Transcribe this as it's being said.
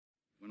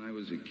I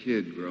was a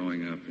kid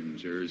growing up in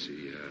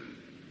Jersey,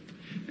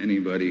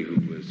 anybody who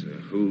was a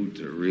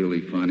hoot or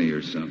really funny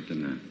or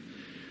something,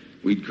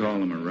 we'd call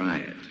him a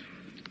riot.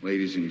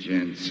 Ladies and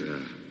gents,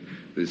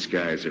 this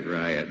guy's a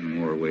riot in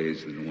more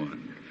ways than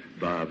one.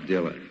 Bob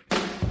Dylan.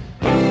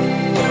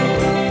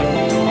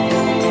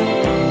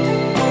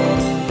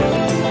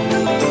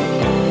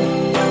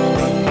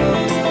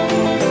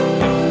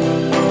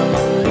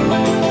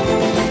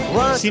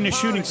 Seen a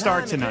shooting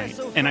star tonight,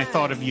 and I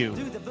thought of you.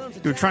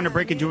 You were trying to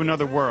break into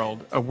another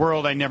world, a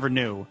world I never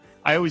knew.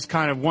 I always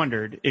kind of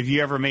wondered if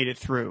you ever made it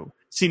through.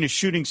 Seen a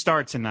shooting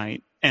star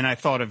tonight, and I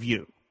thought of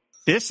you.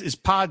 This is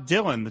Pod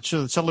Dylan, the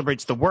show that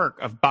celebrates the work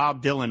of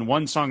Bob Dylan,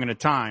 one song at a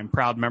time,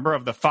 proud member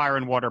of the Fire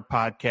and Water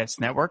Podcast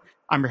Network.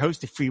 I'm your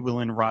host, the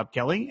freewheeling Rob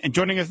Kelly, and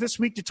joining us this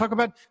week to talk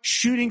about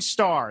Shooting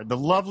Star, the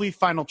lovely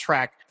final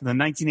track from the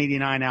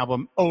 1989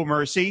 album Oh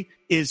Mercy,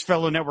 is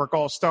fellow network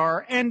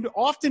all-star and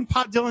often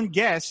Pod Dylan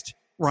guest,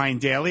 Ryan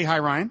Daly. Hi,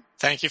 Ryan.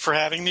 Thank you for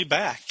having me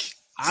back.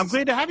 I'm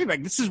glad to have you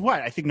back. This is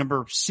what? I think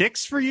number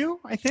 6 for you,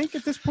 I think,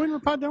 at this point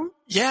with Bob Dylan?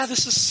 Yeah,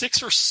 this is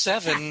 6 or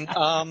 7.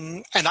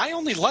 And I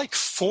only like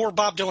 4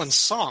 Bob Dylan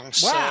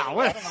songs. Wow.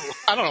 So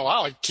I don't know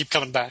how I keep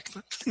coming back.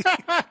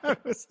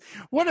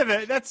 What are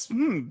the, that's,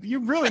 you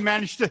really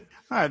managed to,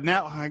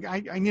 now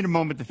I need a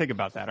moment to think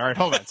about that. All right,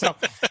 hold on. So,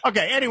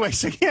 okay, anyway,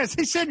 so yes,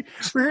 I said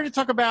we're here to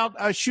talk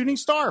about Shooting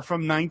Star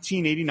from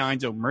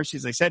 1989's Oh Mercy.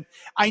 As I said,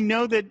 I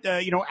know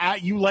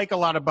that, you like a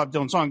lot of Bob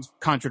Dylan songs,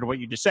 contrary to what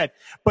you just said,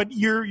 but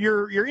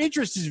your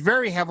interest is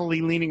very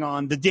heavily leaning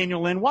on the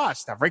Daniel Lanois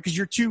stuff, right? Because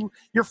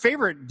your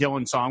favorite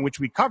Dylan song, which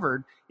we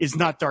covered, is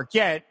Not Dark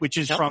Yet, which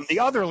is from the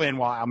other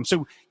Lanois album.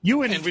 So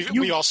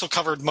we also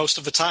covered Most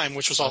of the Time,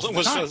 which was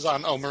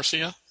on Oh Mercy.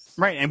 Yeah.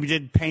 Right, and we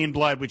did Pain and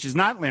Blood, which is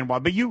not Lanois,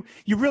 but you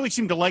really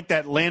seem to like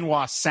that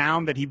Lanois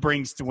sound that he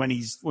brings to when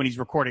he's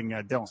recording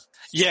Dylan.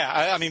 Yeah,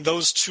 I mean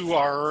those two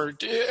are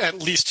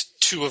at least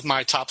 2 of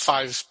my top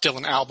 5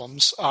 Dylan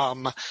albums.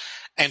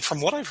 And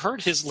from what I've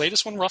heard, his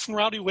latest one, Rough and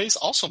Rowdy Ways,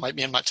 also might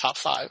be in my top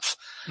 5.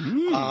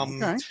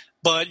 Okay.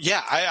 But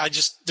yeah, I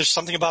just, there's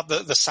something about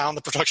the sound,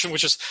 the production,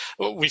 which is,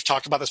 we've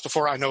talked about this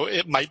before. I know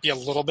it might be a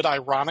little bit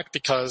ironic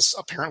because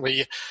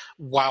apparently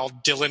while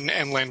Dylan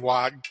and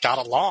Lanois got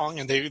along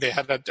and they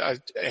had an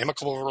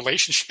amicable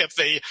relationship,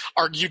 they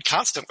argued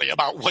constantly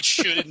about what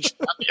should and should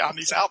not be on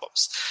these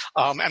albums.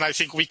 And I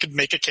think we could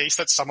make a case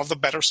that some of the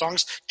better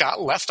songs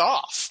got left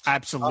off.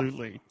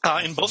 Absolutely.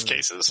 In both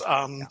cases.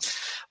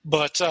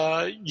 But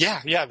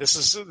this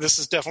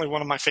is definitely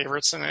one of my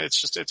favorites, and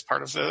it's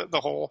part of the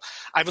whole.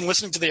 I've been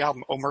listening to the album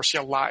Oh Mercy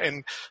a lot,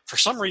 and for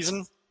some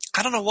reason,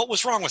 I don't know what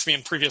was wrong with me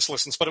in previous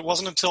listens, but it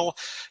wasn't until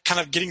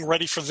kind of getting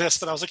ready for this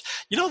that I was like,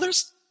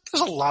 there's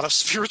a lot of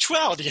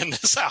spirituality in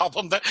this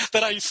album that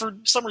I for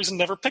some reason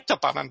never picked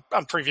up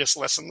on previous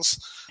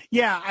listens.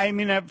 Yeah, I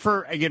mean,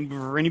 for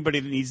anybody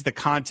that needs the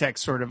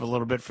context sort of a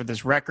little bit for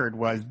this record,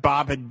 was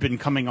Bob had been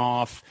coming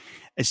off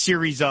a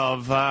series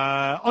of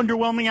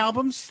underwhelming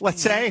albums,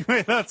 let's say,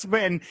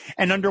 and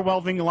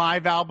underwhelming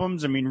live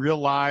albums. I mean, Real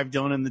Live,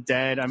 Dylan and the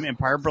Dead,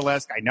 Empire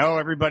Burlesque. I know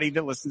everybody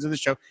that listens to the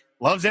show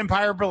loves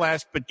Empire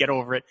Burlesque, but get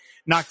over it.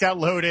 Knocked Out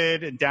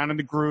Loaded and Down in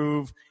the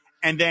Groove.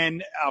 And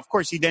then, of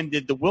course, he then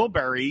did the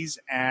Wilburys,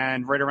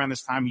 and right around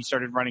this time, he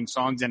started writing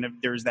songs. And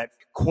there's that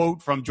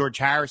quote from George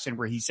Harrison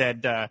where he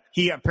said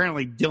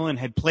Dylan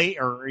had played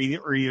or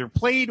either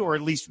played or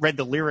at least read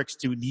the lyrics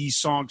to these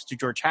songs to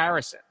George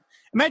Harrison.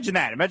 Imagine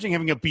that. Imagine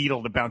having a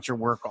Beatle to bounce your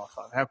work off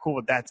of. How cool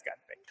would that's got to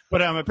be?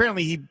 But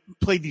apparently he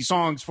played these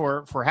songs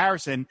for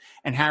Harrison,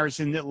 and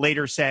Harrison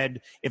later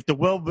said if the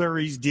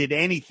Wilburys did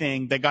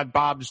anything, they got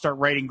Bob to start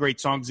writing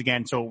great songs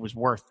again, so it was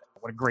worth it.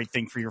 What a great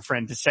thing for your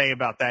friend to say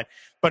about that.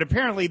 But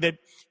apparently that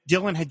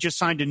Dylan had just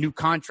signed a new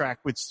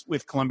contract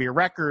with Columbia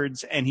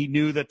Records, and he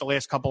knew that the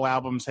last couple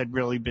albums had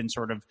really been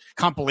sort of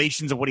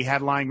compilations of what he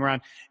had lying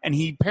around. And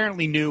he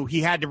apparently knew he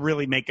had to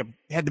really make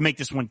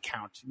this one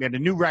count. He had a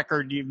new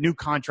record, new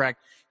contract.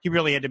 He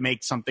really had to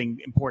make something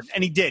important.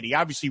 And he did. He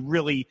obviously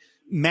really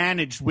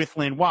managed with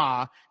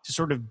Lanois to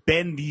sort of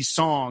bend these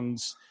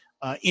songs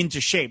into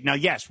shape. Now,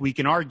 yes, we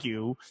can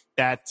argue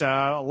that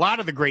a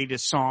lot of the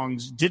greatest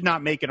songs did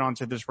not make it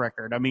onto this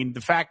record. I mean,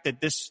 the fact that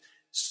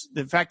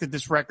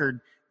this record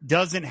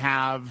doesn't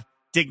have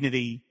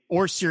Dignity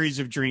or Series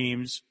of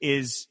Dreams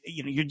is,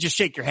 you just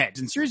shake your head.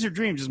 And Series of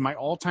Dreams is my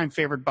all-time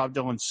favorite Bob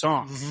Dylan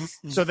song.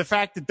 Mm-hmm. So the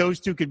fact that those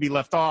two could be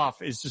left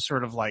off is just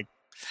sort of like,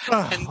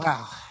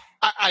 wow.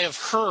 I have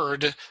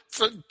heard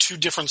from 2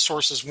 different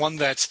sources. One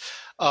that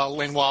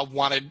Lanois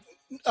wanted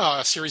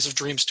Series of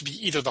Dreams to be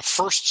either the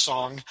first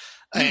song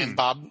and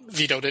Bob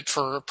vetoed it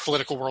for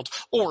Political World,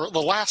 or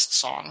the last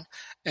song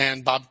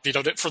and Bob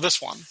vetoed it for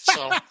this one.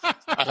 So,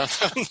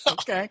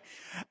 okay.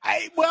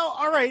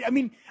 All right. I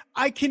mean,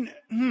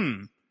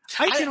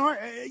 All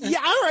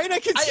right, I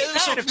can see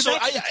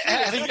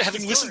that.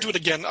 Having listened to it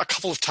again a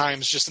couple of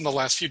times just in the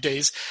last few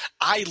days,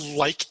 I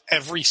like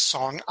every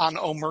song on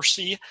Oh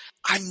Mercy.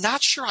 I'm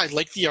not sure I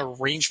like the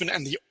arrangement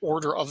and the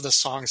order of the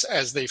songs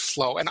as they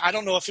flow. And I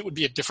don't know if it would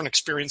be a different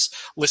experience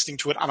listening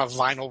to it on a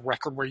vinyl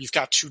record where you've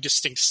got two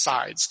distinct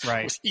sides,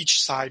 right, with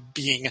each side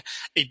being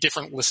a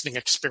different listening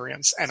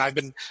experience. And I've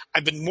been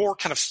more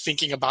kind of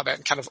thinking about that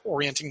and kind of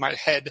orienting my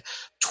head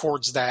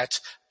towards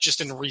that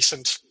just in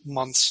recent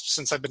months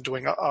since I've been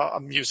doing a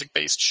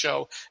music-based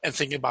show and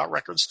thinking about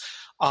records.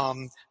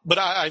 But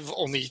I've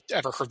only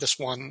ever heard this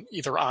one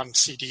either on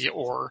CD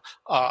or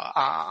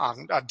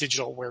on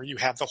digital, where you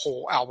have the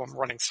whole album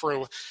running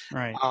through.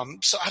 Right.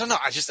 So I don't know.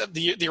 I just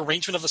the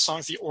arrangement of the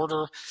songs, the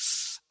order.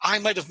 I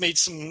might have made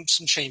some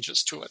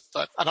changes to it,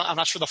 but I'm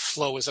not sure the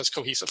flow is as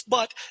cohesive.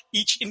 But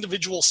each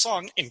individual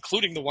song,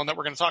 including the one that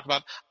we're going to talk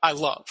about, I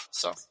love.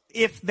 So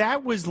if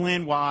that was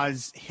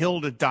Lanois'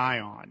 Hill to Die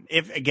On,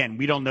 if again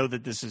we don't know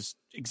that this is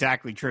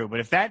exactly true, but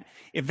if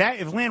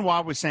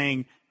Lanois was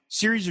saying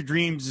Series of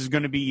Dreams is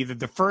going to be either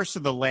the first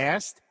or the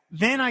last,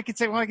 then I could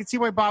say, well, I could see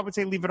why Bob would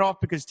say leave it off,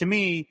 because to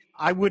me,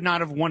 I would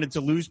not have wanted to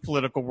lose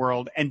Political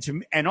World,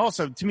 and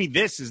also to me,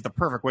 this is the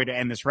perfect way to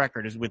end this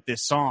record is with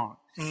this song.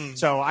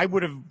 So I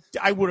would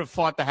have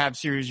fought to have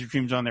Series of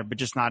Dreams on there, but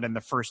just not in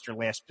the first or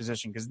last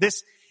position, because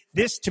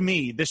this to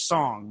me, this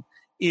song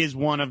is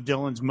one of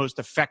Dylan's most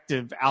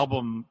effective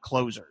album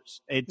closers.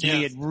 To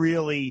me, it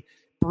really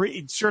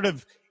sort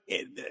of.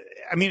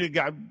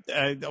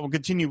 I'll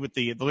continue with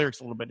the lyrics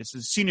a little bit. It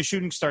says, "Seen a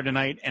shooting star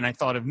tonight, and I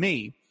thought of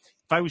me.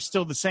 If I was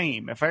still the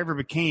same, if I ever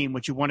became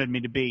what you wanted me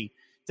to be,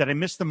 did I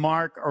miss the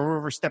mark or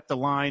overstep the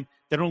line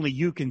that only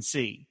you can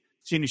see?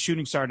 Seen a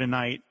shooting star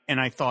tonight, and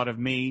I thought of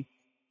me.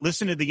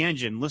 Listen to the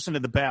engine, listen to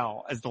the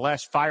bell, as the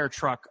last fire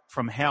truck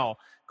from hell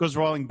goes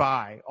rolling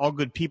by. All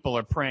good people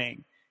are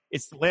praying.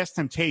 It's the last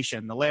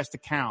temptation, the last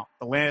account,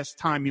 the last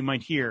time you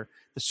might hear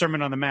the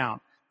Sermon on the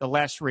Mount. The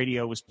last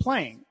radio was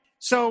playing."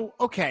 So,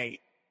 okay,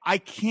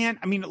 like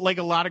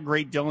a lot of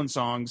great Dylan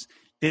songs,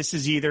 this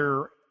is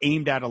either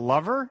aimed at a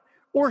lover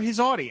or his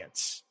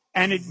audience.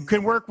 And it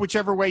can work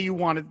whichever way you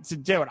want it to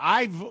do it.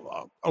 I've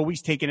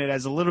always taken it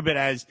as a little bit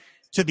as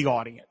to the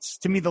audience.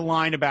 To me, the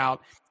line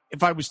about,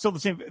 if I was still the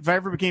same, if I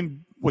ever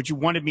became what you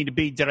wanted me to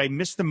be, did I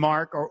miss the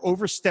mark or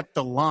overstep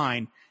the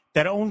line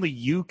that only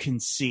you can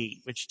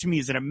see? Which to me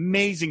is an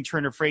amazing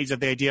turn of phrase of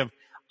the idea of,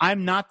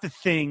 I'm not the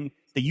thing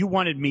that you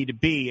wanted me to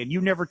be, and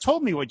you never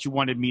told me what you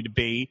wanted me to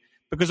be,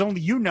 because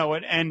only you know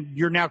it, and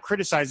you're now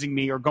criticizing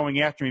me or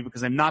going after me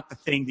because I'm not the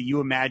thing that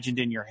you imagined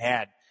in your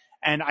head.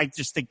 And I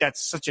just think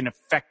that's such an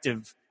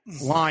effective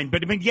line.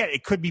 But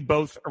it could be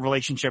both a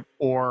relationship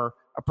or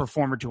a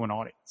performer to an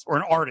audience, or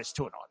an artist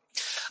to an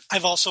audience.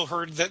 I've also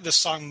heard that this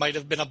song might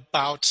have been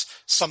about,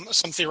 some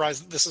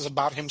theorize that this is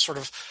about him sort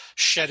of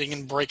shedding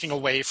and breaking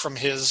away from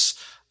his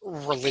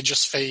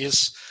religious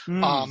phase.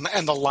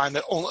 And the line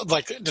that,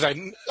 did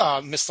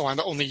I miss the line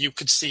that only you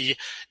could see,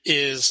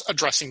 is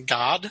addressing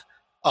God.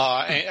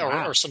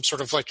 Or some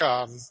sort of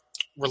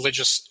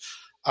religious,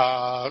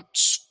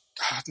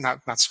 not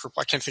scruple.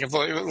 I can't think of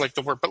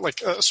the word,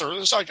 but sort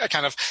of a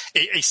kind of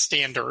a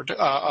standard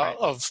right.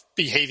 of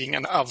behaving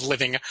and of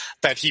living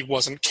that he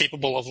wasn't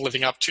capable of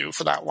living up to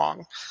for that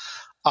long.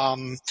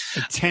 A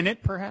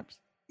tenet, perhaps.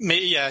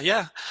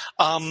 Yeah.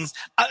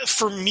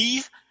 For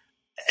me,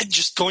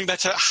 just going back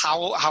to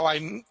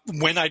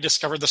when I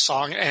discovered the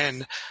song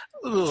and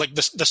like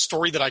the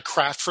story that I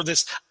craft for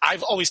this,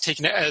 I've always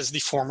taken it as the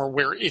former,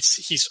 where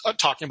he's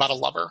talking about a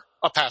lover,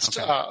 a past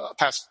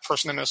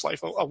person in his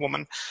life, a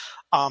woman.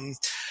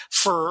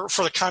 For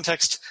the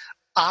context,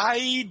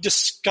 I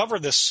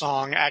discovered this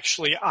song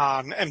actually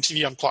on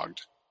MTV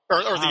Unplugged,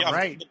 or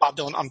the Bob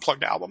Dylan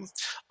Unplugged album,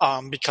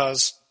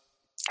 because,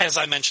 as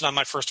I mentioned on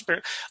my first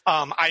appearance,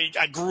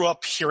 I grew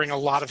up hearing a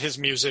lot of his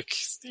music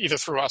either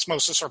through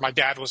osmosis or my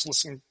dad was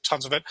listening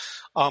tons of it.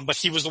 But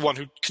he was the one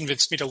who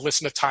convinced me to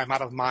listen to Time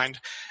Out of Mind.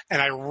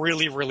 And I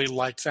really, really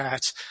liked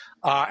that.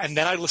 And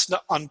then I listened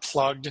to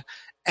Unplugged,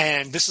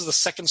 and this is the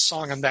second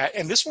song on that.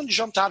 And this one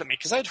jumped out at me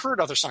because I had heard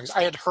other songs.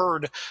 I had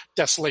heard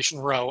Desolation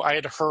Row. I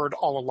had heard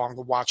All Along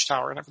the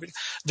Watchtower and everything.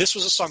 This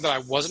was a song that I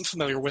wasn't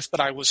familiar with, but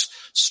I was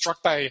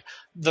struck by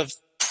the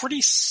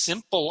pretty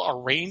simple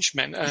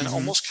arrangement and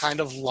almost kind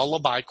of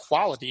lullaby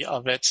quality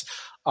of it,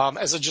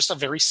 as just a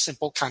very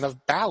simple kind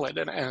of ballad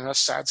and a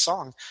sad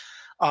song.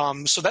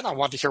 So then I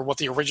wanted to hear what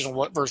the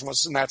original version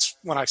was, and that's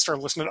when I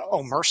started listening to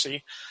Oh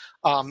Mercy.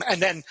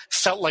 And then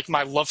felt like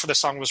my love for the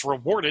song was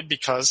rewarded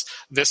because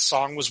this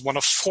song was one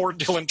of 4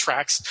 Dylan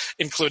tracks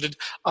included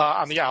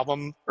on the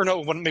album, or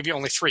no, maybe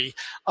only 3,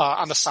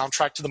 on the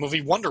soundtrack to the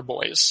movie Wonder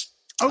Boys.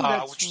 Oh,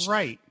 that's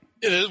right.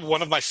 It is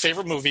one of my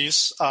favorite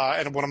movies,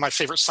 and one of my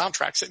favorite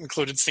soundtracks. It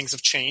included Things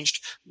Have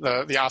Changed,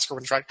 the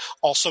Oscar-winning track.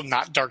 Also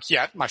Not Dark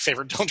Yet, my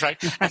favorite Dylan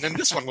track. And then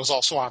this one was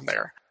also on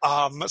there.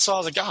 So I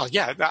was like, oh,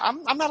 yeah,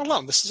 I'm not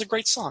alone. This is a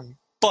great song.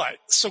 But,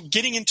 so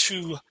getting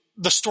into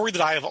the story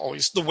that I have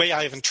always, the way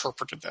I have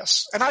interpreted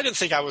this, and I didn't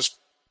think I was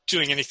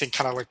doing anything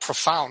kind of like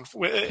profound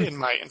in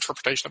my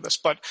interpretation of this,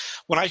 but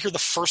when I hear the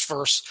first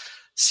verse,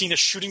 seen a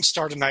shooting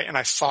star tonight and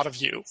I thought of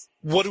you.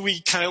 What do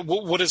we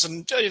what is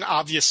an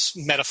obvious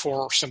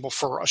metaphor or symbol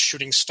for a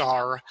shooting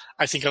star?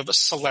 I think of a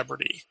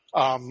celebrity,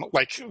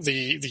 like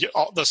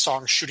the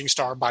song Shooting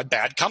Star by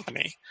Bad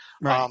Company.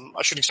 Right.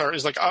 A shooting star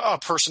is like a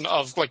person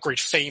of like great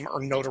fame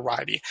or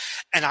notoriety.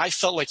 And I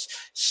felt like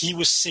he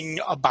was singing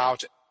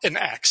about an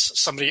ex,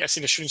 somebody. I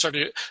seen a shooting star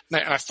tonight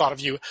and I thought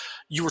of you.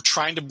 You were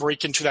trying to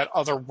break into that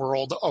other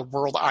world, a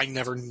world I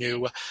never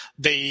knew.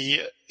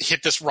 They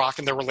hit this rock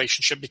in their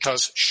relationship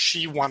because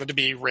she wanted to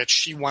be rich,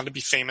 she wanted to be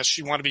famous,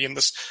 she wanted to be in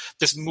this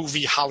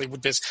movie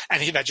Hollywood biz,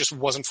 and that just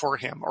wasn't for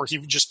him, or he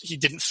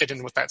didn't fit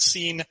in with that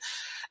scene.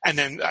 And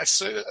then I've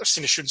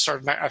seen a shooting star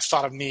tonight. I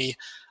thought of me.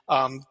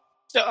 And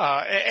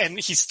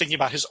he's thinking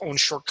about his own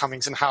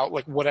shortcomings and how,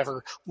 like,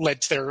 whatever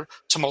led to their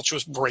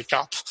tumultuous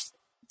breakup,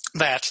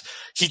 that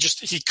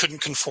he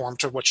couldn't conform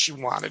to what she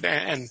wanted,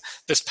 and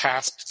this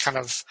past kind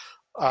of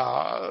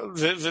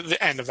the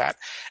end of that.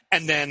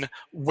 And then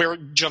where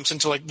it jumps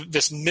into like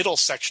this middle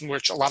section,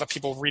 which a lot of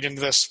people read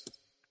into this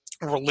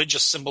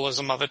religious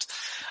symbolism of it,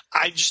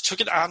 I just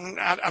took it on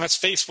its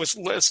face with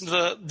listen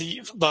to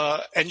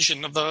the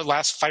engine of the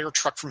last fire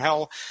truck from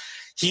hell.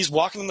 He's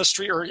walking in the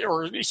street,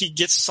 or he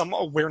gets some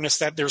awareness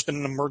that there's been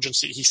an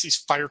emergency. He sees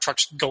fire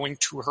trucks going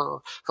to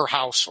her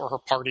house or her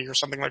party or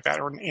something like that,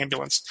 or an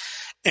ambulance.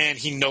 And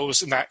he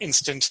knows in that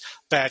instant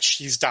that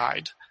she's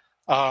died.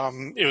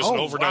 It was an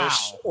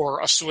overdose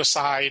or a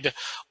suicide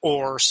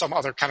or some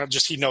other kind of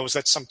he knows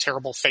that some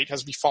terrible fate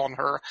has befallen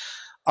her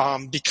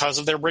because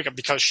of their breakup,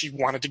 because she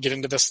wanted to get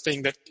into this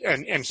thing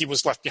and he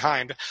was left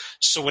behind.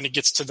 So when it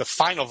gets to the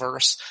final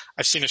verse,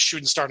 I've seen a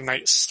shooting star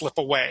tonight slip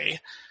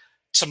away.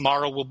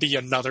 Tomorrow will be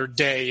another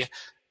day.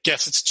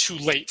 Guess it's too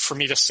late for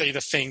me to say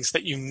the things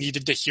that you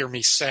needed to hear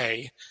me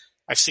say.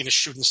 I've seen a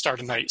shooting star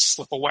tonight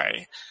slip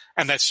away.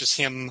 And that's just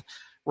him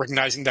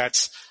recognizing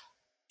that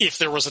if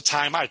there was a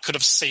time I could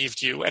have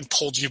saved you and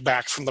pulled you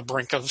back from the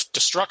brink of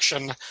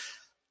destruction,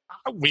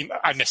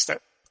 I missed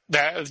it.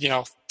 That,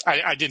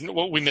 I didn't.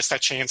 We missed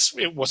that chance.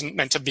 It wasn't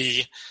meant to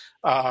be.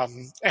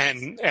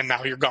 And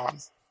now you're gone.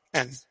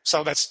 And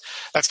so that's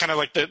kind of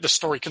like the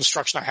story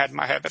construction I had in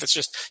my head, that it's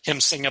just him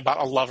singing about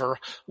a lover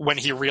when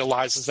he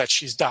realizes that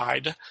she's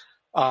died,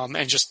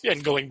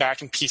 and going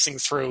back and piecing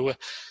through,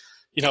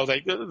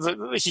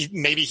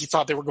 maybe he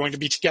thought they were going to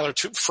be together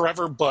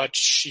forever, but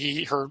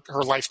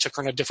her life took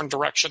her in a different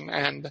direction,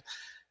 and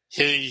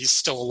he's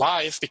still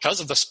alive because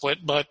of the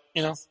split. But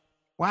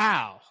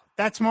wow,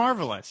 that's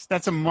marvelous.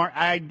 That's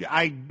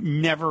I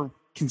never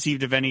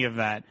conceived of any of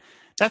that.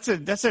 That's a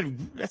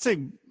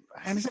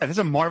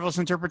marvelous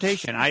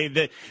interpretation.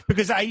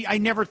 Because I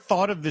never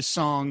thought of this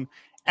song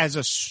as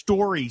a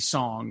story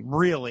song,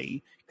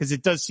 really, because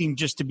it does seem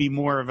just to be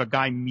more of a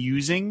guy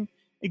musing.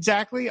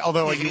 Exactly.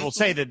 Although you will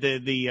say that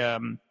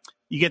you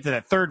get to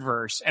that third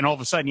verse, and all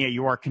of a sudden,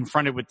 you are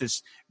confronted with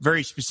this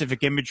very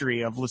specific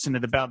imagery of listen to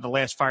the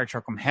last fire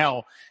truck from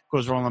hell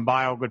goes rolling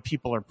by, all good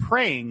people are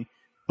praying.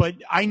 But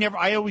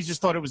I always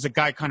just thought it was a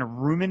guy kind of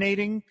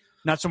ruminating,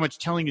 not so much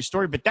telling a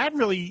story, but that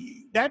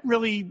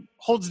really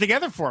holds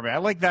together for me. I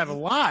like that a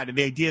lot.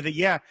 The idea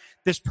that,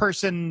 this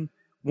person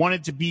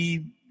wanted to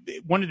be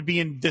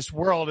in this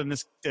world, and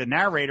the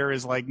narrator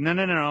is like, no,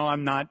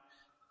 I'm not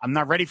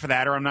ready for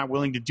that, or I'm not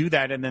willing to do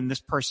that. And then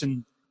this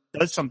person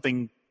does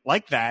something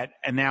like that,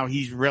 and now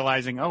he's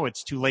realizing,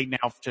 it's too late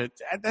now.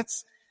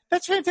 That's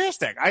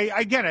fantastic.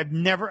 I've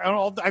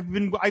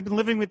been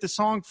living with the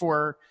song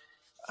for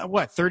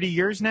 30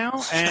 years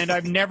now, and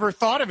I've never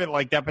thought of it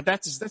like that, but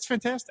that's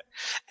fantastic.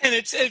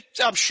 And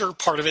I'm sure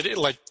part of it,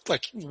 like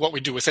what we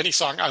do with any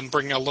song, I'm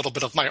bringing a little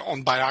bit of my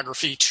own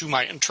biography to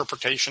my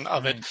interpretation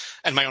of it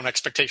and my own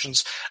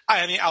expectations.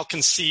 I mean, I'll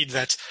concede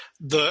that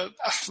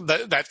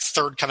that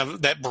third kind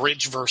of that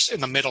bridge verse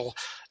in the middle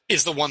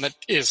is the one that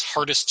is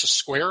hardest to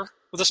square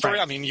with the story.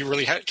 Right. I mean, you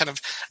really I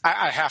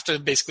have to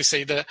basically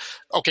say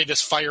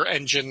this fire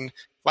engine.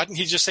 Why didn't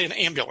he just say an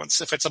ambulance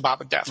if it's about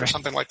a death or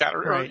something like that,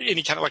 or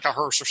any kind of like a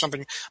hearse or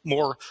something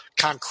more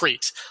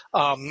concrete?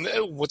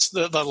 What's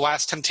the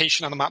last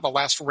temptation on the mountain? The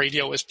last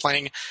radio is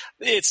playing.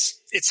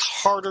 It's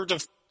harder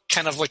to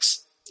kind of like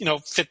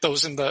fit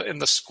those in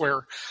the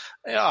square,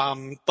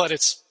 but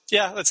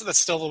that's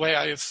still the way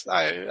I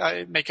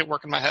make it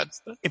work in my head.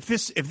 If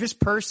this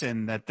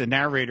person that the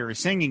narrator is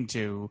singing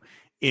to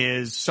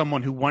is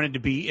someone who wanted to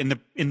be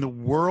in the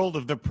world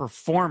of the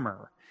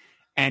performer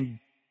and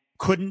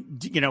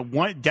couldn't,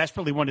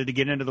 desperately wanted to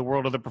get into the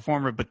world of the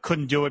performer, but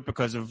couldn't do it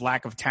because of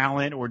lack of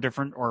talent or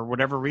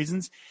whatever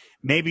reasons.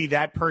 Maybe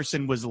that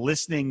person was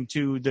listening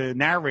to the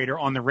narrator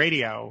on the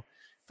radio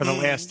for the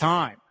last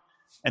time.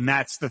 And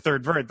that's the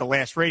third verse, the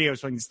last radio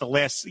song. It's the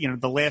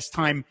last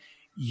time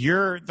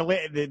you're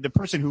the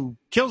person who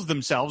kills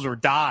themselves or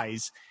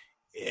dies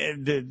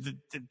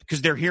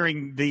because they're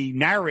hearing the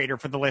narrator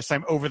for the last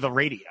time over the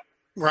radio.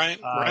 Right.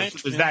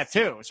 So there's that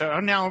too.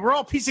 So now we're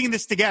all piecing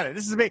this together.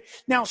 This is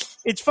now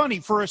it's funny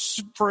for a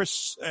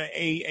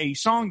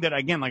song that,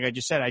 again, like I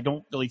just said, I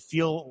don't really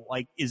feel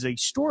like is a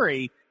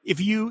story. It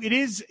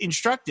is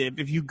instructive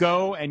if you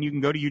go and you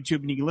can go to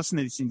YouTube and you can listen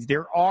to these things.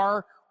 There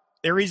are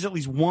there is at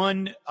least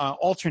one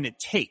alternate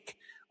take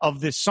of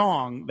this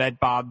song that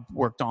Bob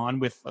worked on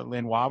with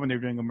Lanois when they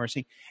were doing "Oh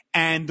Mercy,"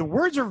 and the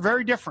words are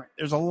very different.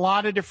 There's a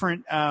lot of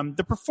different.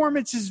 The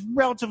performance is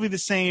relatively the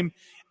same.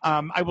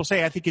 I will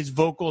say I think his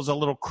vocal is a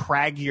little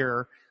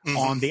craggier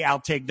on the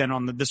outtake than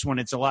on this one.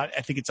 I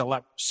think it's a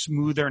lot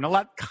smoother and a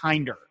lot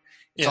kinder.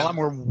 It's a lot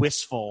more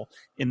wistful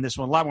in this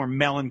one, a lot more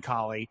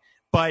melancholy.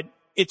 But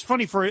it's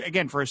funny for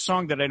a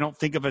song that I don't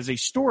think of as a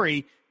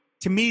story.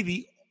 To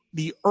me,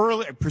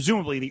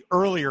 presumably the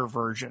earlier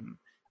version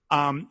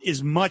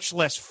is much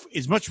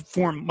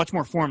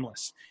more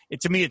formless.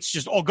 To me, it's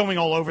just all going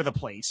all over the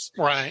place.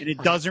 Right. And it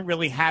doesn't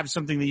really have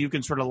something that you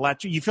can sort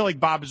of you feel like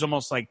Bob is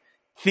almost like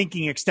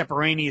thinking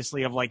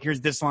extemporaneously of like,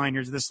 here's this line,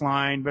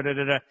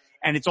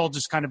 and it's all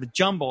just kind of a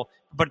jumble.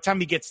 But by the time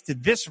he gets to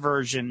this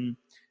version,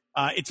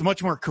 it's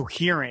much more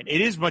coherent.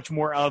 It is much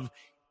more of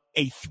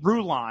a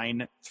through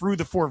line through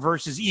the 4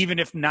 verses, even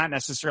if not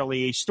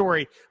necessarily a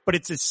story, but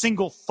it's a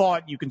single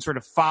thought you can sort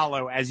of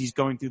follow as he's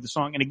going through the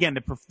song. And again,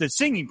 the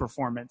singing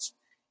performance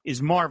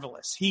is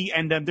marvelous.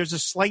 There's a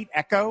slight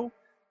echo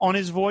on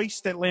his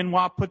voice that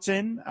Lanois puts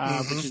in,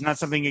 which is not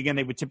something, again,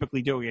 they would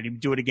typically do.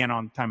 He'd do it again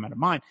on Time Out of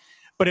Mind.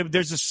 But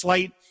there's a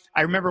slight,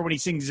 I remember when he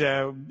sings,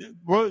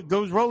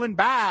 goes rolling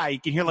by,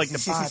 you can hear like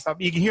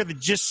you can hear the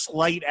just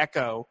slight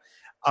echo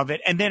of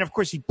it. And then, of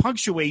course, he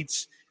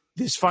punctuates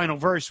this final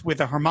verse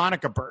with a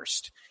harmonica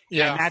burst.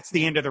 Yeah. And that's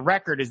the end of the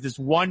record, is this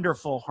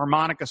wonderful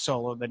harmonica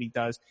solo that he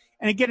does.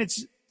 And again,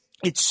 it's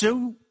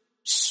so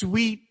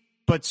sweet,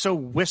 but so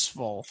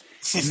wistful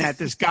in that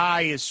this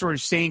guy is sort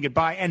of saying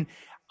goodbye. And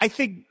I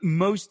think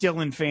most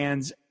Dylan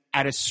fans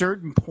at a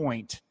certain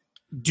point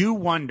do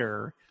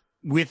wonder,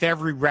 with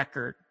every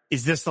record,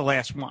 is this the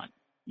last one?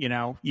 You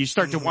know, you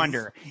start to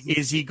wonder,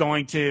 is he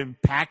going to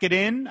pack it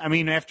in? I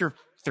mean, after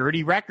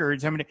 30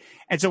 records, and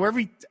so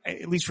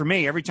at least for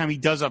me, every time he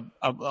does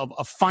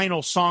a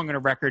final song on a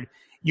record,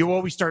 you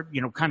always start,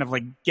 kind of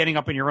like getting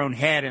up in your own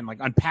head and like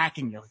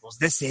unpacking. You're like, well, is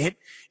this it?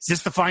 Is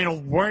this the final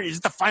word? Is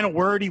it the final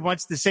word he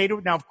wants to say to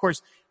it? Now, of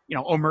course,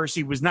 "Oh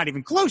Mercy" was not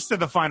even close to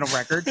the final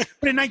record,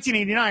 but in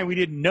 1989, we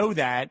didn't know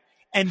that.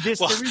 And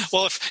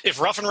if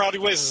Rough and Rowdy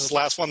Ways is his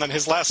last one, then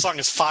his last song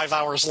is 5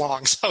 hours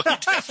long. So he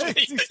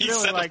definitely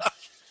really like,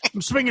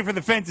 I'm swinging for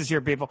the fences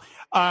here, people.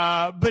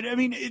 But I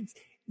mean,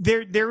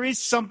 there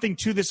is something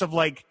to this of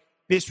like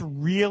this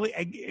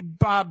really.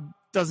 Bob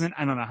doesn't.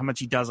 I don't know how much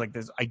he does like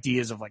this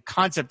ideas of like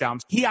concept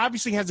albums. He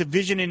obviously has a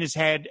vision in his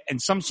head, and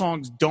some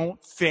songs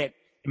don't fit.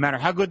 No matter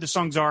how good the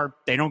songs are,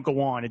 they don't go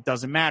on. It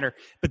doesn't matter.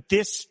 But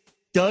this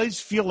does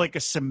feel like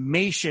a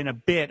summation, a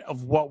bit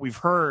of what we've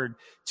heard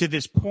to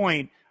this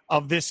point.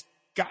 Of this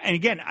guy. And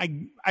again,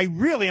 I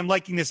really am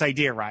liking this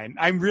idea, Ryan.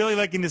 I'm really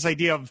liking this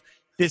idea of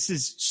this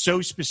is so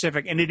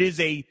specific, and it is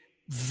a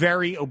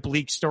very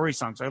oblique story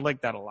song. So I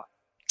like that a lot.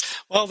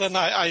 Well, then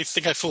I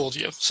think I fooled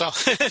you. So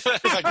if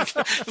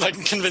I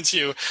can convince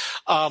you.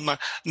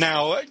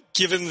 Now,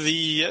 given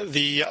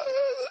the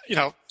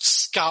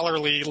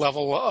scholarly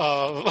level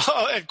of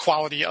and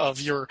quality of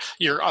your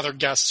other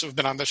guests who've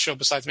been on this show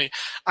besides me,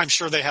 I'm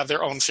sure they have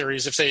their own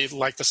theories if they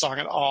like the song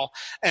at all,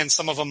 and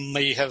some of them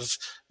may have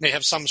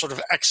some sort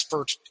of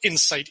expert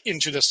insight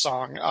into this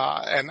song,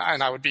 and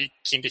I would be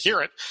keen to hear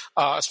it,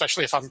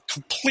 especially if I'm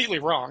completely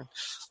wrong.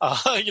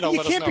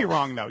 You can't be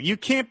wrong, though. You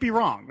can't be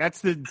wrong.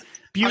 That's the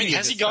beauty. I mean,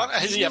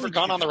 has he ever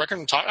gone on the record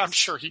and talked? I'm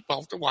sure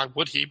why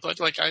would he? But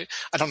like, I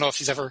don't know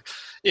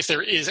if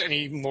there is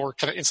any more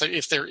kind of insight,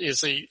 if there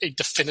is a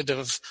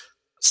definitive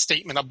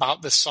statement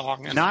about this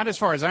song. Not as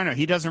far as I know.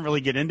 He doesn't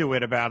really get into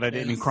it about it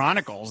in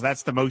Chronicles.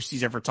 That's the most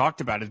he's ever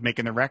talked about, is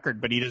making the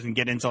record, but he doesn't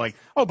get into like,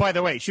 oh, by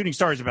the way, Shooting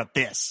Stars about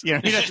this. He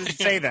doesn't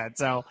say that.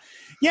 So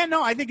yeah,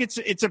 no, I think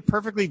it's a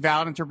perfectly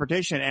valid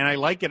interpretation, and I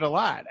like it a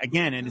lot.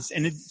 Again, and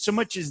it's so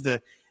much is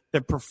the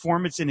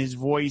performance in his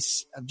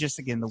voice of just,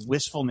 again, the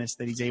wistfulness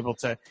that he's able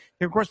to,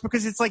 of course,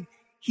 because it's like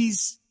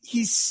he's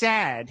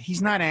sad.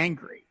 He's not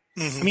angry.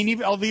 I mean,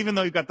 even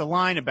though you got the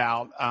line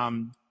about,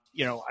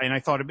 and I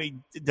thought,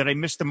 did I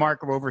miss the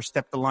mark or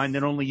overstep the line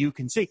that only you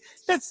can see?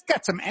 That's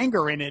got some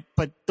anger in it,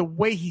 but the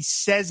way he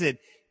says it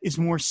is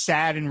more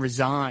sad and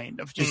resigned,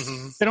 of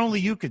just that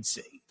only you could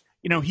see.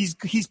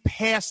 He's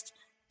past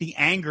the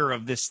anger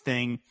of this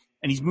thing,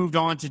 and he's moved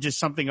on to just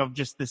something of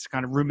just this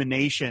kind of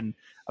rumination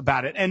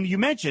about it. And you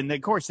mentioned,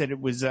 of course, that it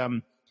was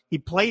he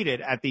played it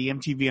at the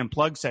MTV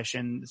Unplugged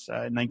sessions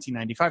in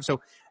 1995.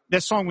 So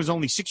that song was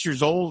only 6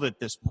 years old at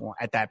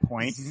that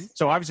point.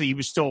 So obviously he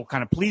was still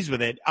kind of pleased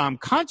with it.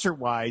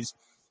 Concert-wise,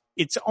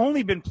 it's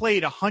only been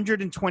played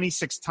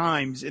 126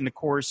 times in the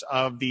course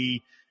of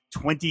the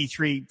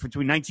 23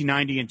 between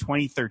 1990 and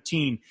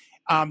 2013.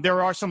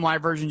 There are some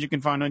live versions you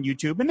can find on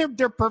YouTube, and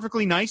they're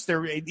perfectly nice.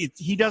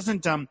 He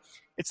doesn't.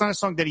 It's not a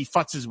song that he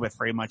futzes with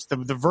very much.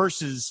 The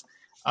verses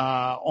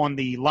on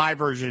the live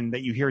version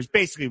that you hear is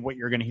basically what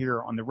you're going to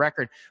hear on the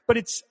record. But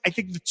I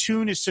think the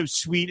tune is so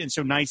sweet and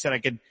so nice that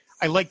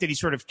I like that he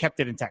sort of kept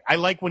it intact. I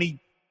like when he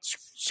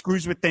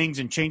screws with things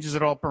and changes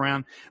it all up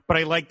around, but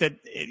I like that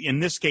in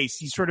this case,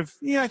 he sort of,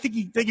 I think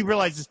he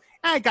realizes,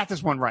 I got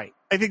this one right.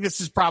 I think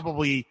this is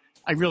probably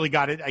I really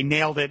got it. I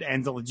nailed it,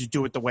 and to just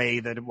do it the way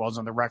that it was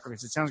on the record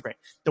because it sounds great.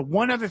 The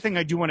one other thing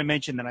I do want to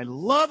mention that I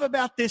love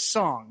about this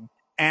song,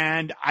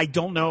 and I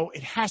don't know,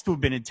 it has to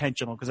have been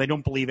intentional because I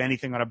don't believe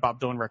anything on a Bob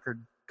Dylan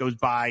record goes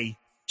by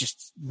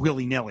just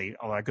willy-nilly,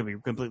 although I could be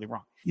completely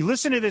wrong. You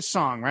listen to this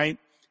song, right?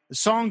 The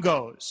song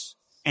goes,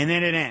 and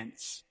then it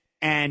ends,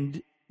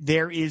 and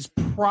there is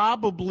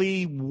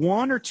probably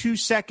 1 or 2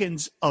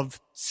 seconds of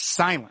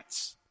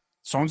silence.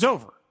 Song's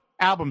over.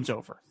 Album's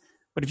over.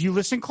 But if you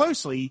listen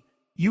closely,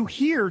 you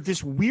hear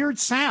this weird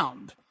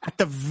sound at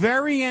the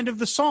very end of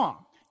the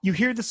song. You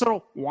hear this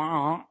little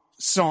wah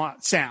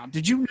sound.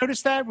 Did you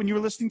notice that when you were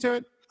listening to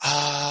it?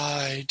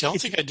 I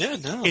don't think I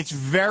did, no. It's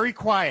very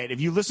quiet.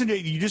 If you listen to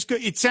it, you just go,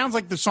 it sounds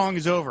like the song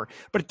is over.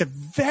 But at the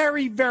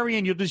very, very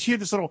end, you'll just hear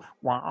this little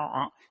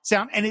wah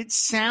sound. And it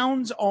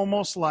sounds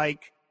almost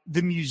like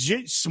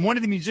one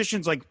of the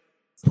musicians like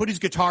put his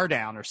guitar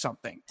down or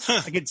something.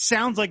 Like it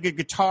sounds like a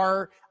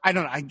guitar. I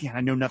don't know. Again,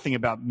 I know nothing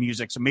about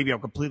music, so maybe I'm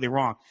completely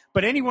wrong.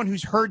 But anyone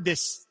who's heard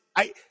this,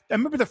 I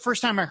remember the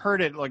first time I heard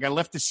it, like I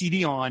left the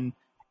CD on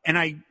and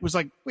I was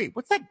like, wait,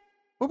 what's that?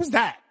 What was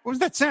that? What was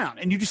that sound?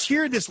 And you just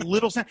hear this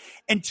little sound.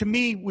 And to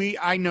me,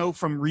 I know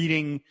from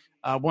reading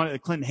one of the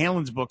Clinton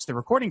Halen's books, the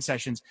recording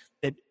sessions,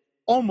 that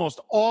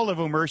almost all of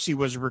Oh Mercy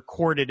was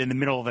recorded in the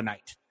middle of the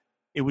night.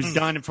 It was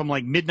done from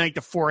like midnight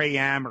to 4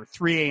 a.m. or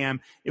 3 a.m.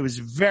 It was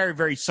a very,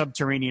 very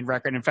subterranean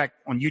record. In fact,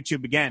 on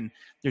YouTube, again,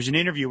 there's an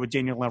interview with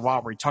Daniel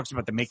Lanois where he talks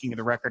about the making of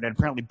the record. And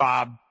apparently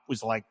Bob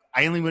was like,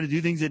 I only want to do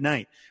things at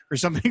night or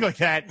something like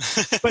that.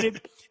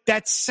 But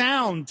that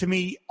sound to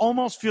me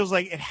almost feels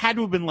like it had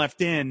to have been left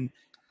in.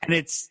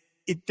 And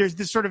there's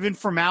this sort of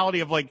informality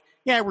of like,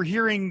 yeah, we're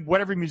hearing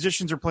whatever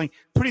musicians are playing,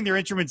 putting their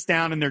instruments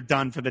down and they're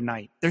done for the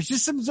night. There's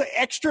just some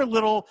extra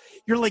little,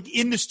 you're like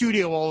in the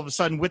studio all of a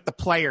sudden with the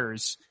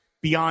players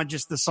beyond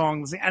just the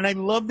songs. And I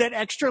love that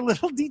extra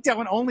little detail,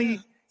 and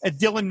only a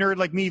Dylan nerd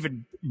like me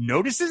even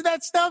notices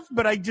that stuff,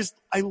 but I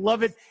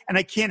love it. And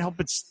I can't help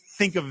but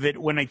think of it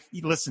when I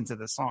listen to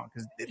this song,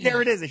 because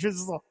there it is. It hears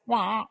this little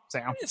wah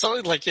sound. It's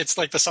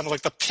like the sound of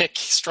like the pick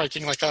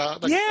striking like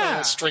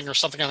a string or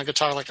something on a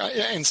guitar, like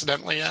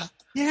incidentally. Yeah.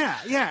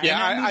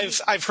 Yeah.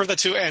 I've heard that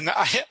too, and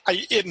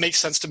it makes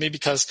sense to me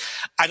because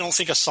I don't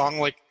think a song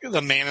like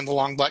 "The Man in the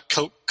Long Black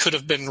Coat" could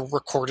have been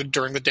recorded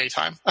during the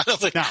daytime. I don't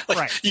think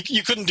right.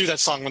 You couldn't do that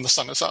song when the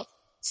sun is up.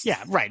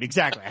 Yeah, right,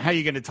 exactly. How are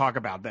you going to talk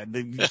about that?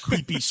 The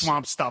creepy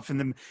swamp stuff in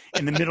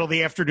the middle of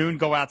the afternoon,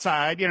 go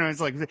outside. You know,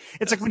 it's like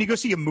when you go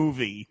see a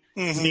movie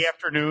in the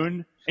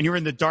afternoon and you're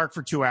in the dark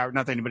for 2 hours.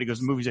 Not that anybody goes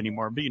to movies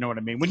anymore, but you know what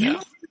I mean. When you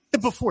the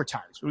before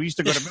times, we used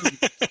to go to movies.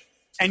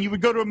 And you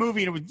would go to a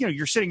movie and it was,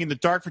 you're sitting in the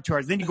dark for 2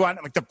 hours. Then you go out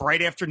in like the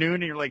bright afternoon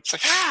and you're like,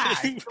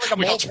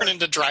 we all turn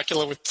into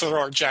Dracula with throw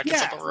our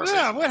jackets up over us.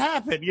 Yeah, what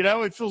happened?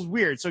 It feels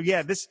weird. So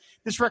yeah, this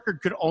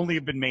record could only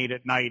have been made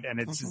at night, and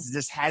it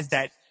just has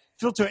that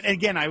feel to it. And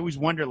again, I always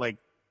wonder, like,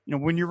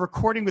 when you're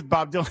recording with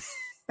Bob Dylan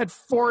at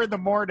 4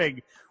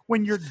 a.m,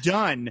 when you're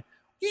done,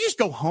 you just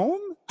go home?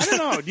 I don't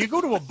know. Do you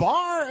go to a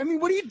bar? I mean,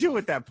 what do you do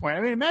at that point?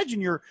 I mean,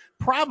 imagine you're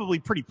probably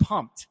pretty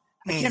pumped.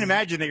 I can't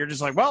imagine that you're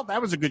just like, well,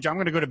 that was a good job. I'm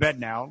going to go to bed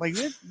now. Like,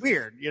 it's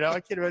weird. I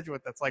can't imagine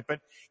what that's like. But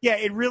yeah,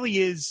 it really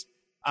is,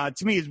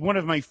 to me, is one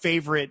of my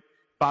favorite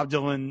Bob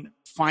Dylan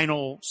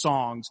final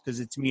songs,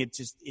 because to me,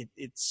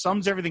 it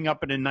sums everything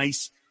up in a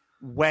nice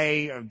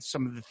way of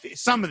some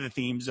of the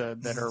themes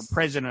that are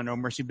present on Oh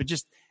Mercy. But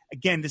just,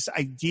 again, this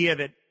idea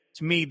that,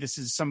 to me, this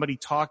is somebody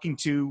talking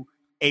to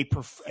a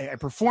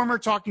performer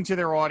talking to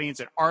their audience,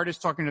 an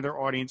artist talking to their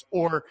audience,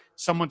 or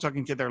someone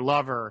talking to their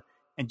lover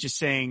and just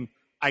saying,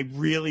 I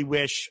really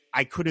wish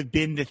I could have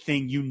been the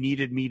thing you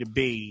needed me to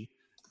be,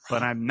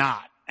 but I'm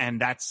not.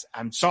 And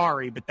I'm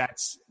sorry, but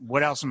that's,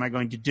 what else am I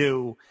going to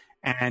do?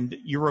 And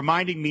you're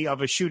reminding me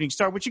of a shooting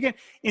star, which again,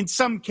 in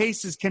some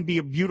cases can be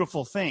a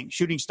beautiful thing.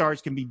 Shooting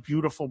stars can be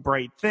beautiful,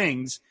 bright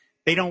things.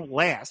 They don't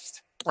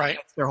last. Right.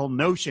 That's their whole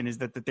notion is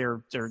that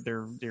they're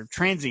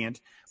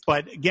transient.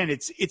 But again,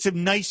 it's a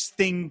nice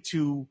thing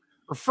to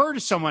refer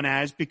to someone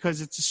as, because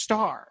it's a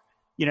star.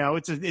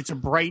 It's a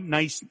bright,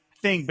 nice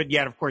thing, but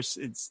yet, of course,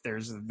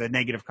 there's the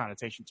negative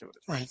connotation to it.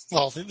 Right.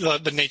 Well,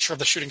 the nature of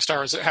the shooting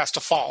star is it has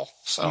to fall.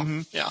 So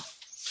yeah,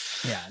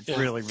 it's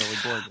really, really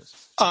gorgeous.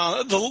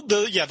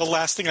 The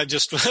last thing I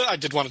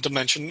did wanted to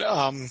mention,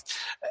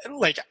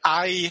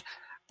 I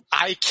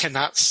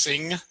cannot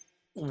sing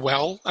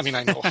well. I mean,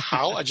 I know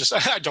how. I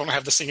don't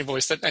have the singing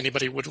voice that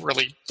anybody would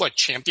really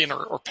champion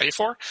or pay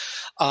for.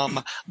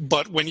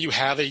 But when you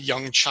have a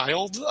young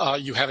child,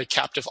 you have a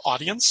captive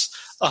audience,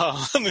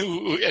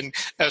 and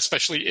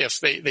especially if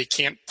they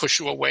can't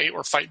push you away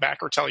or fight back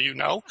or tell you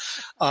no.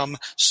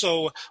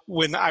 So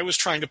when I was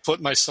trying to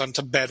put my son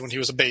to bed when he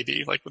was a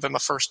baby, like within the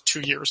first 2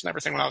 years and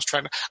everything,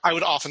 I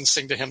would often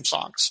sing to him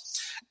songs.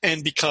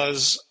 And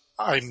because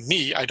I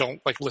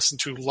don't listen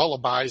to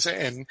lullabies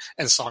and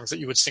songs that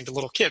you would sing to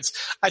little kids.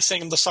 I sang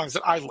him the songs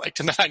that I liked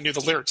and that I knew the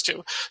lyrics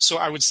to. So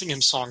I would sing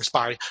him songs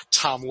by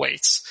Tom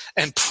Waits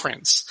and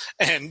Prince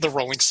and the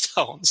Rolling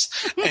Stones.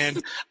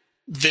 And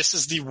this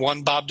is the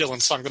one Bob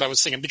Dylan song that I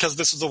was singing because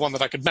this is the one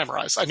that I could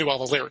memorize. I knew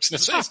all the lyrics,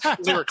 and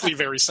it's lyrically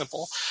very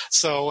simple.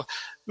 So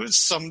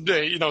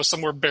someday, you know,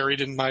 somewhere buried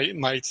in my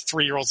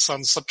 3-year-old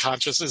son's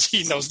subconscious is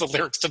he knows the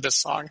lyrics to this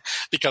song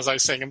because I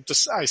sang him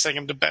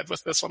to bed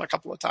with this one a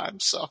couple of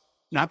times. So.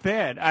 Not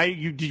bad.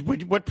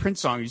 What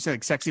Prince song? You said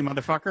like "Sexy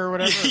Motherfucker" or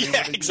whatever.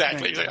 Yeah,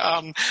 exactly.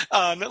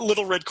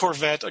 Little Red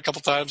Corvette a couple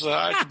times.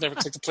 I Could Never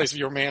Take the Place of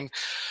Your Man.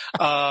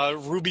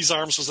 Ruby's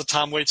Arms was the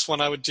Tom Waits one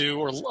I would do,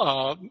 or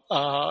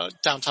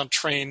Downtown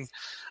Train.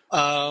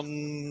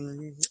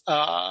 Can't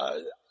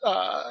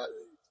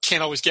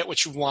Always Get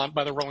What You Want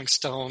by the Rolling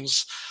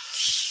Stones.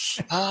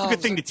 A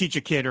good thing to teach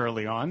a kid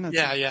early on.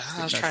 I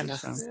was trying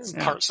to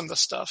impart some of the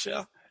stuff.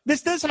 Yeah.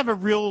 This does have a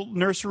real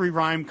nursery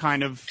rhyme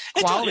kind of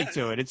quality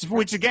to it.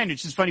 Which again,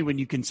 it's just funny when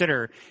you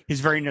consider his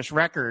very next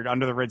record,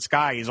 Under the Red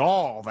Sky, is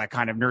all that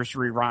kind of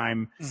nursery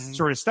rhyme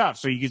sort of stuff.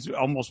 So you could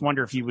almost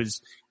wonder if he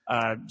was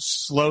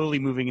slowly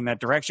moving in that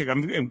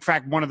direction. In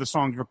fact, one of the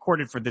songs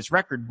recorded for this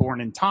record,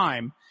 Born in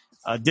Time,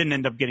 didn't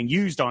end up getting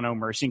used on Oh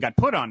Mercy and got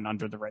put on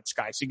Under the Red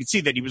Sky. So you can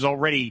see that he was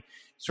already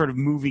sort of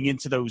moving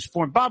into those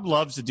forms. Bob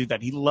loves to do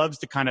that. He loves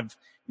to kind of,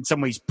 in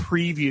some ways,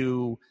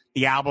 preview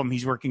the album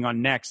he's working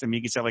on next. I mean,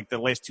 you could say like the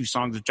last 2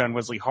 songs of John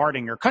Wesley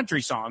Harding are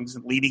country songs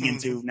leading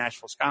into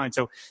Nashville Skyline.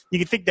 So you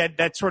can think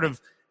that sort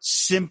of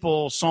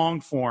simple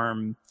song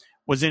form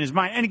was in his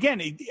mind. And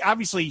again,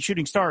 obviously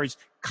Shooting Stars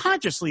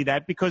consciously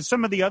that, because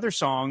some of the other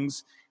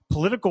songs,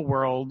 Political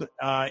World,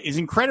 is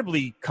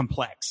incredibly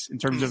complex in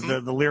terms of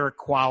the lyric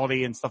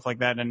quality and stuff like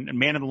that, and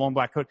Man in the Long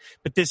Black Coat.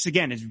 But this,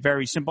 again, is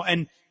very simple.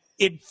 And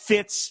it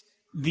fits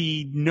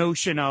the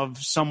notion of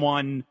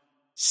someone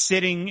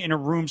sitting in a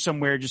room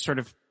somewhere just sort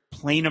of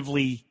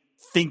plaintively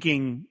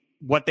thinking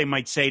what they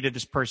might say to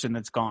this person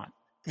that's gone.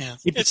 Yeah.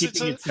 It's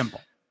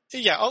simple.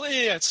 Yeah. Oh,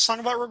 yeah. It's a song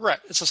about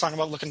regret. It's a song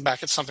about looking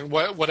back at something,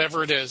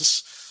 whatever it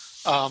is.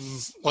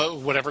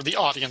 Whatever the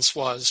audience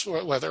was,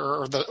 whether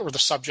or the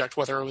subject,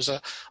 whether it was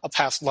a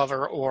past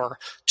lover or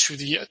to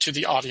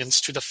the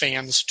audience, to the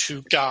fans,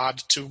 to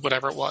God, to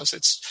whatever it was.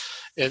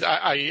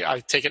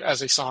 I take it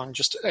as a song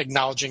just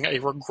acknowledging a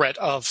regret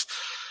of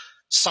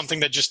something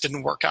that just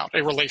didn't work out,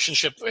 a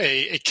relationship,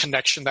 a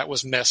connection that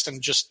was missed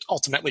and just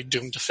ultimately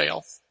doomed to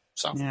fail.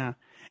 So yeah,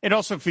 it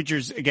also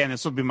features, again,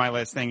 this will be my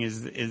last thing,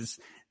 is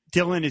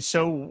Dylan is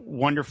so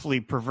wonderfully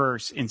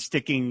perverse in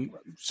sticking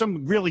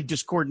some really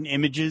discordant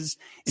images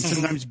in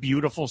sometimes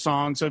beautiful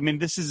songs. So, I mean,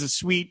 this is a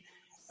sweet,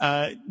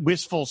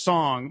 wistful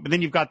song, but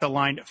then you've got the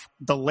line,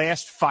 "The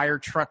last fire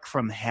truck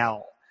from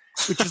hell,"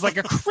 which is like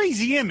a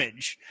crazy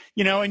image,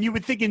 you know, and you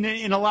would think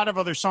in a lot of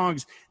other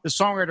songs, the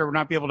songwriter would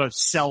not be able to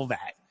sell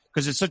that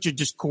because it's such a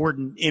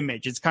discordant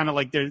image. It's kind of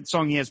like the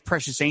song he has,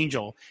 "Precious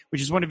Angel,"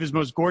 which is one of his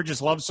most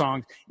gorgeous love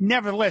songs,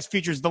 nevertheless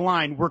features the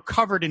line, "We're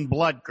covered in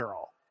blood,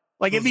 girl."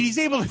 Like, I mean, he's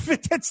able to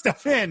fit that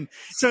stuff in.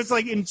 So it's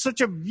like in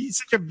such a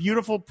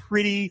beautiful,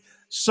 pretty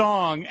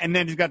song. And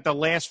then he's got "The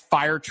last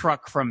fire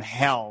truck from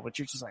hell," which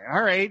you're just like,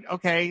 all right,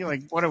 okay.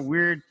 Like, what a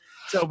weird.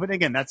 So, but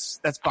again, that's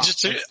Bob.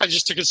 I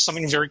just took it as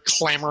something very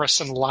clamorous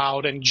and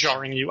loud and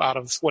jarring you out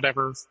of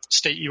whatever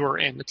state you were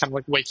in to kind of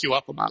like wake you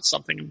up about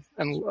something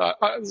and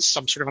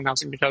some sort of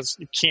announcing, because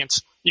you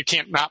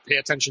can't not pay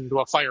attention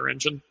to a fire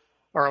engine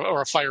or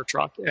a fire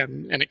truck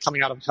and it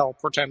coming out of hell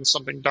portends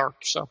something dark.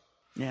 So.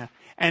 Yeah.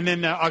 And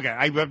then,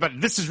 but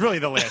this is really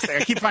the last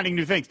thing. I keep finding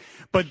new things.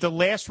 But the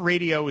last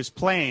radio is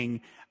playing,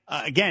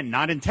 again,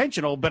 not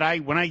intentional, but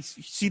when I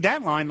see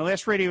that line, the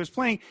last radio is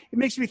playing, it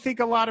makes me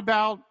think a lot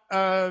about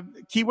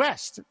Key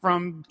West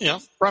from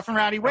Rough and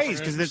Rowdy Ways,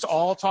 because it's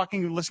all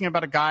listening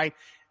about a guy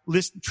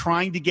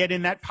trying to get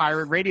in that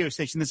pirate radio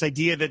station, this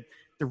idea that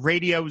the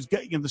radio is,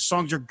 the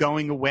songs are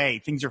going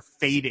away, things are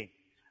fading.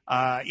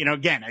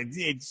 Again,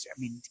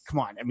 come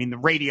on. I mean, the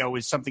radio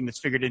is something that's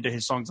figured into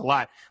his songs a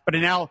lot. But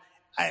now,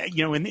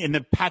 in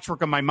the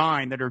patchwork of my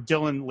mind that are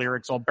Dylan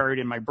lyrics all buried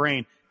in my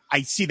brain,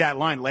 I see that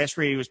line, "Last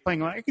radio is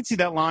playing." I can see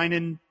that line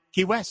in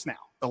Key West now.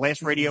 The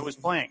last radio is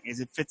playing,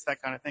 it fits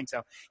that kind of thing.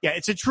 So yeah,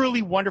 it's a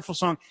truly wonderful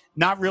song.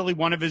 Not really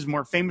one of his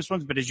more famous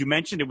ones, but as you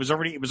mentioned, it was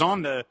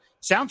on the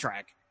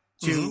soundtrack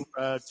to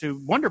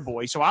Wonder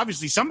Boy. So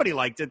obviously somebody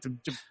liked it to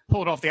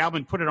pull it off the album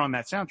and put it on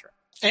that soundtrack.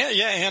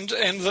 And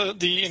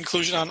the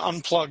inclusion on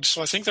Unplugged.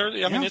 So I think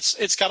mean,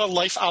 it's got a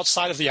life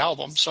outside of the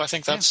album. So I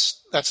think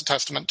that's a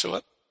testament to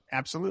it.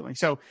 Absolutely.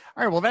 So,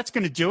 all right, well, that's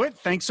going to do it.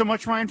 Thanks so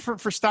much, Ryan,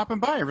 for stopping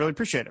by. I really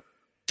appreciate it.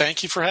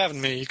 Thank you for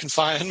having me. You can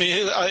find me,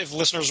 if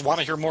listeners want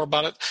to hear more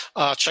about it,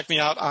 check me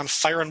out on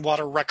Fire and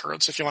Water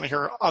Records if you want to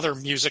hear other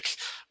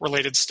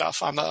music-related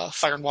stuff on the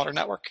Fire and Water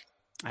Network.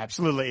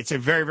 Absolutely. It's a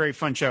very, very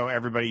fun show.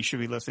 Everybody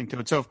should be listening to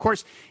it. So, of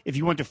course, if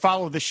you want to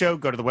follow the show,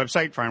 go to the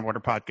website,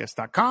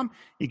 fireandwaterpodcast.com.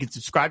 You can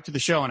subscribe to the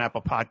show on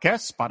Apple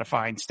Podcasts,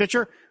 Spotify, and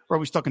Stitcher. We're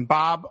always talking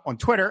Bob on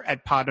Twitter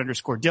at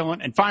pod_Dylan.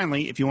 And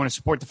finally, if you want to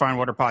support the Fire and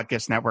Water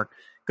Podcast Network,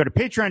 go to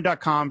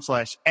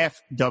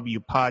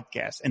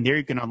patreon.com/FWPodcast. And there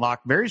you can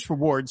unlock various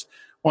rewards,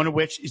 one of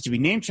which is to be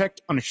name-checked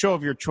on a show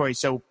of your choice.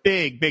 So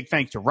big, big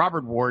thanks to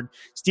Robert Ward,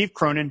 Steve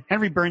Cronin,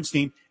 Henry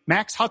Bernstein,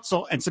 Max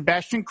Hutzel, and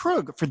Sebastian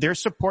Krug for their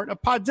support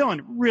of Pod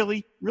Dylan.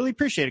 Really, really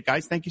appreciate it,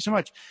 guys. Thank you so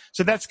much.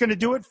 So that's going to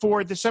do it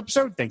for this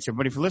episode. Thanks,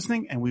 everybody, for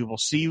listening, and we will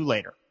see you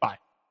later. Bye.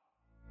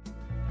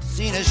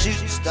 Seen a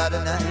shooting star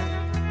tonight.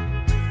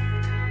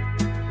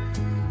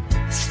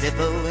 Step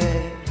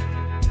away.